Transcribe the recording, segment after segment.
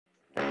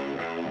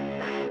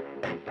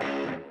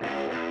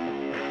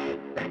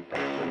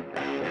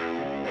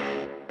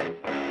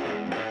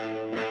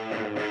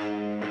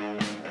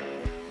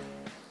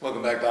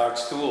Welcome back to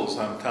Ox Tools.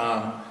 I'm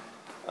Tom.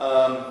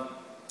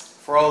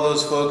 For all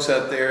those folks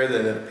out there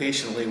that have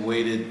patiently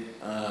waited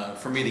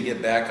for me to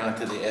get back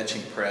onto the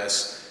etching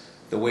press,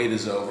 the wait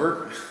is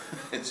over.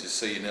 It's just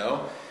so you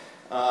know.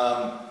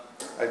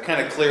 I've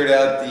kind of cleared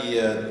out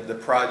the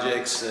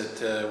projects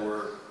that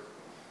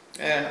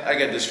I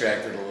got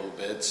distracted a little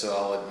bit, so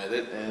I'll admit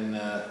it. And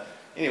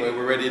anyway,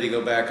 we're ready to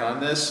go back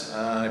on this.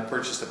 I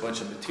purchased a bunch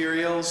of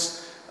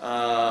materials.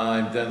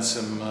 I've done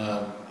some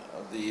of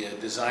the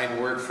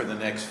design work for the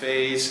next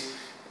phase,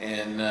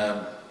 and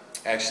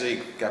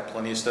actually got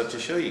plenty of stuff to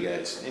show you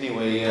guys.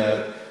 Anyway,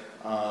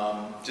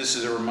 just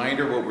as a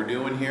reminder, what we're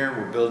doing here,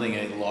 we're building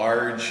a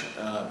large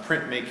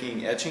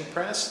printmaking etching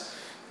press.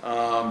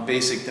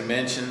 Basic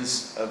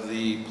dimensions of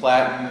the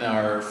platen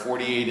are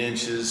 48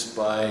 inches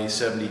by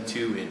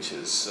 72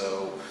 inches,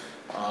 so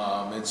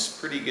it's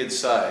pretty good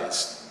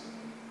size.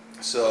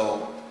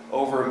 So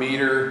over 1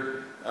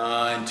 meter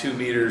and 2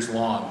 meters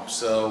long.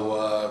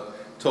 So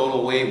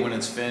total weight when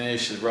it's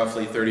finished is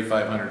roughly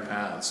 3,500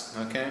 pounds.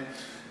 Okay.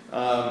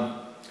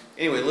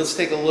 Anyway, let's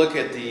take a look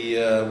at the.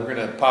 We're going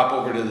to pop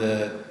over to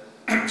the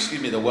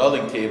the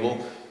welding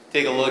table.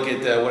 Take a look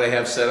at what I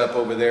have set up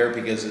over there,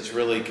 because it's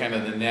really kind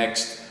of the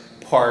next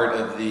part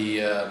of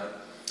the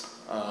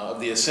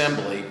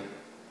assembly.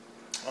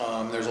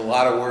 There's a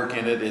lot of work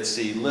in it. It's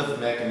the lift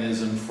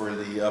mechanism for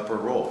the upper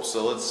roll.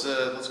 So let's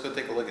go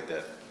take a look at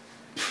that.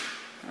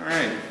 All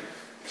right.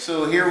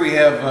 So here we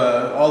have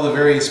all the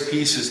various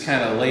pieces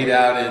kind of laid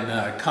out in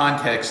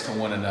context to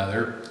one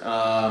another.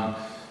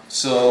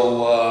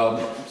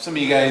 Some of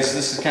you guys,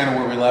 this is kind of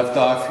where we left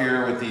off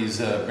here with these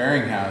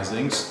bearing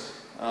housings,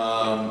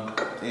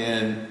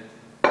 and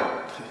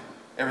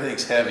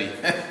everything's heavy.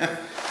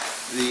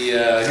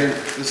 Here,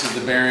 this is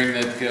the bearing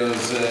that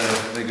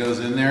goes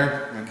in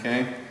there.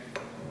 Okay,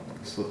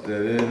 slip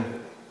that in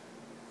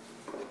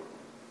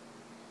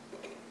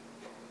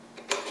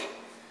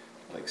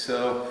like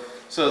so.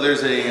 So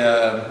there's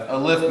a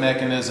lift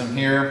mechanism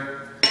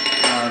here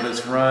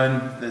that's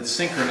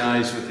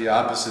synchronized with the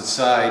opposite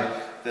side,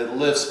 that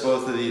lifts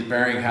both of these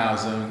bearing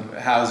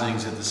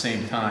housings at the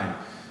same time.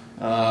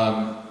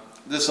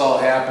 This all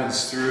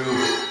happens through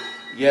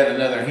yet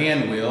another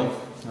hand wheel,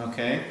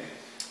 okay,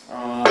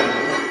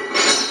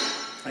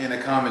 and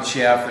a common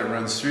shaft that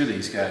runs through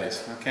these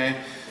guys. Okay,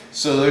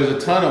 so there's a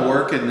ton of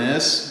work in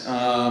this.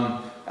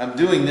 I'm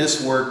doing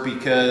this work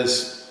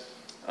because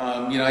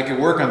I could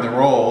work on the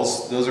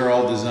rolls. Those are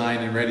all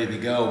designed and ready to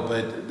go,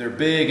 but they're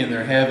big and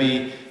they're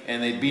heavy,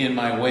 and they'd be in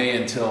my way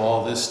until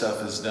all this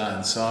stuff is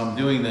done. So I'm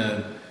doing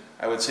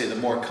I would say the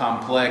more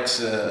complex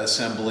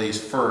assemblies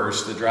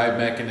first, the drive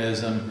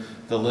mechanism,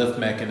 the lift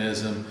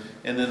mechanism,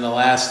 and then the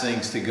last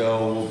things to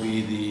go will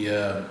be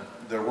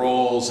the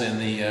rolls and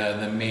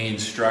the main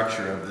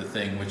structure of the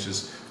thing, which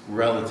is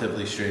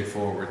relatively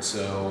straightforward,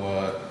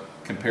 so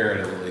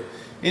comparatively.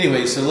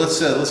 Anyway, so let's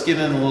get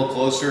in a little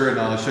closer, and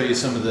I'll show you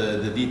some of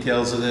the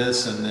details of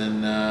this, and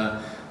then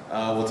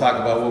we'll talk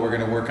about what we're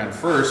going to work on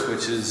first,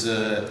 which is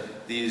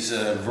these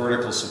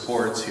vertical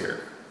supports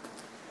here.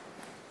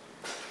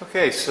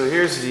 Okay, so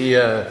here's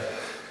the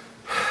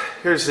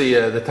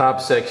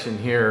top section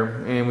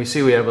here, and we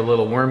see we have a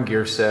little worm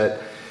gear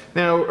set.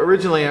 Now,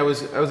 originally I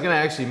was going to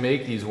actually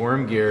make these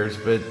worm gears,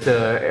 but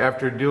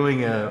after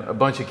doing a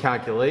bunch of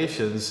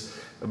calculations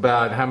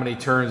about how many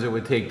turns it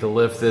would take to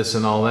lift this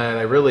and all that,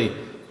 I really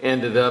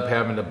ended up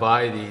having to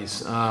buy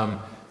these.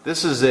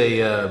 This is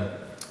a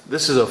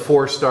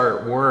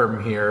 4-start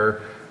worm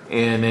here,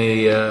 and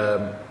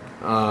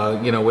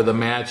with a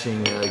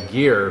matching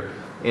gear,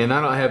 and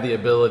I don't have the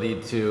ability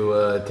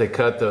to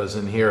cut those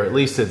in here. At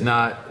least it's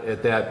not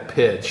at that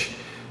pitch.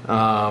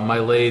 My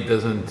lathe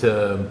doesn't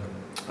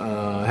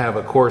have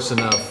a coarse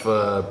enough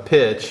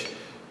pitch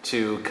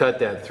to cut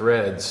that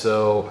thread,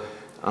 so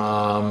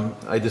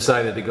I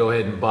decided to go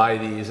ahead and buy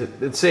these.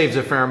 It saves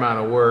a fair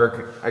amount of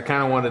work. I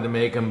kind of wanted to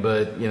make them,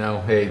 but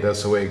hey,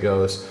 that's the way it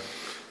goes.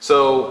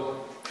 So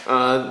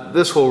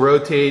this will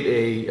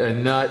rotate a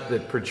nut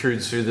that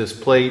protrudes through this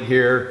plate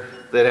here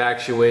that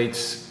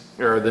actuates,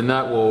 or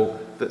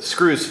the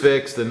screw's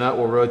fixed, the nut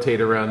will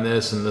rotate around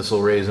this, and this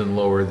will raise and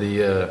lower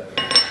the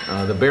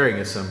bearing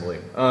assembly.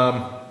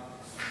 Let's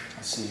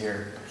see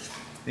here.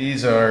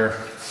 These are,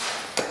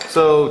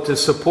 so to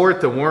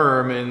support the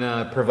worm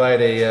and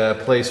provide a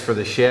place for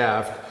the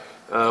shaft,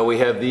 we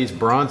have these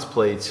bronze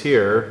plates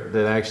here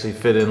that actually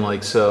fit in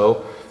like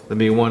so. There'll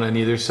be one on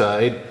either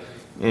side,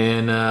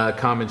 and a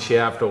common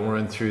shaft will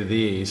run through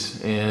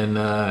these. And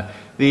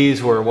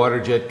these were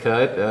water jet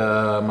cut.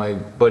 My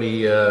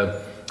buddy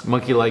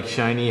Monkey Like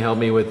Shiny helped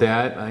me with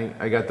that.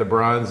 I got the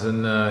bronze,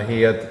 and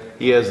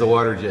he has the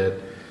water jet.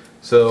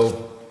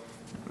 So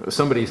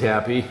somebody's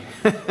happy.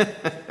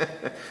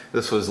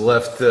 This was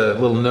left, a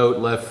little note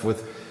left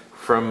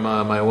from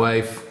my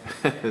wife.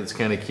 It's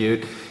kind of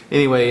cute.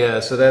 Anyway,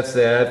 so that's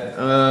that.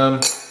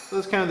 So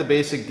that's kind of the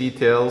basic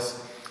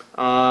details.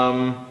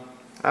 I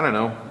don't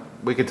know.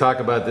 We could talk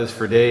about this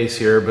for days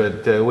here,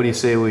 but what do you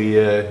say we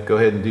go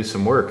ahead and do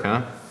some work,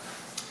 huh?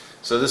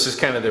 So this is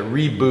kind of the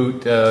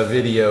reboot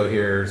video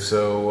here,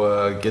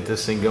 so get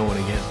this thing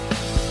going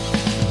again.